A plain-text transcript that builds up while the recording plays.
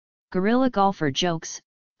Gorilla golfer jokes,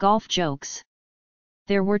 golf jokes.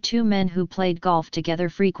 There were two men who played golf together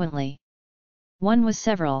frequently. One was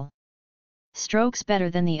several strokes better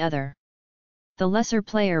than the other. The lesser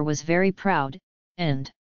player was very proud, and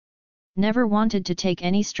never wanted to take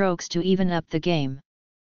any strokes to even up the game.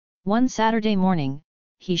 One Saturday morning,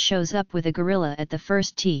 he shows up with a gorilla at the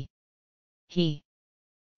first tee. He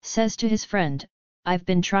says to his friend, "I've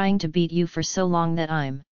been trying to beat you for so long that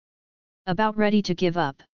I'm about ready to give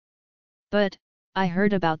up. But, I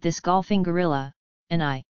heard about this golfing gorilla, and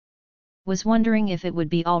I was wondering if it would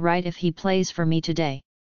be alright if he plays for me today.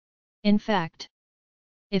 In fact,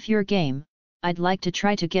 if you're game, I'd like to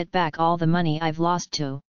try to get back all the money I've lost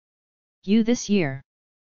to you this year.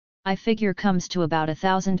 I figure comes to about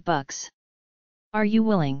 $1,000. Are you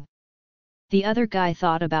willing?" The other guy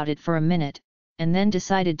thought about it for a minute, and then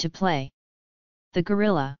decided to play the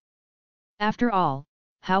gorilla. After all,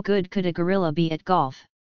 how good could a gorilla be at golf?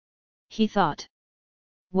 He thought.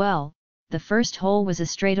 Well, the first hole was a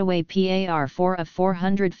straightaway par 4 of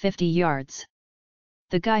 450 yards.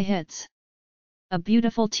 The guy hits a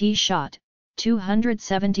beautiful tee shot,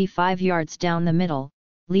 275 yards down the middle,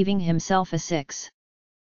 leaving himself a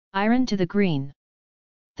 6-iron to the green.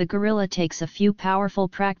 The gorilla takes a few powerful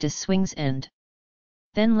practice swings and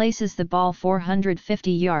then laces the ball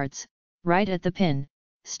 450 yards, right at the pin,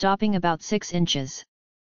 stopping about 6 inches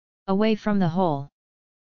away from the hole.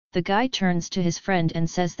 The guy turns to his friend and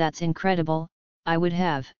says, "That's incredible, I would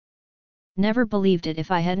have never believed it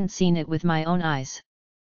if I hadn't seen it with my own eyes.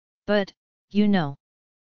 But, you know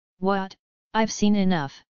what, I've seen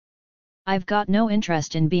enough. I've got no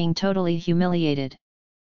interest in being totally humiliated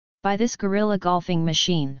by this gorilla golfing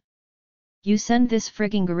machine. You send this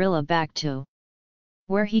frigging gorilla back to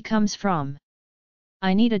where he comes from.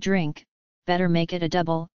 I need a drink, better make it a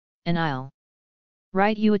double, and I'll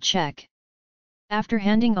write you a check." After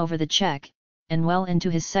handing over the check, and well into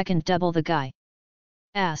his second double, the guy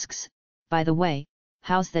asks, "By the way,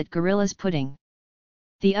 how's that gorilla's putting?"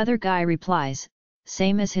 The other guy replies,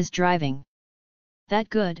 "Same as his driving." "That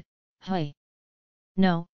good, hey?"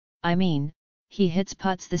 "No, I mean, he hits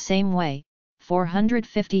putts the same way,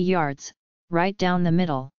 450 yards, right down the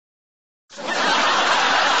middle."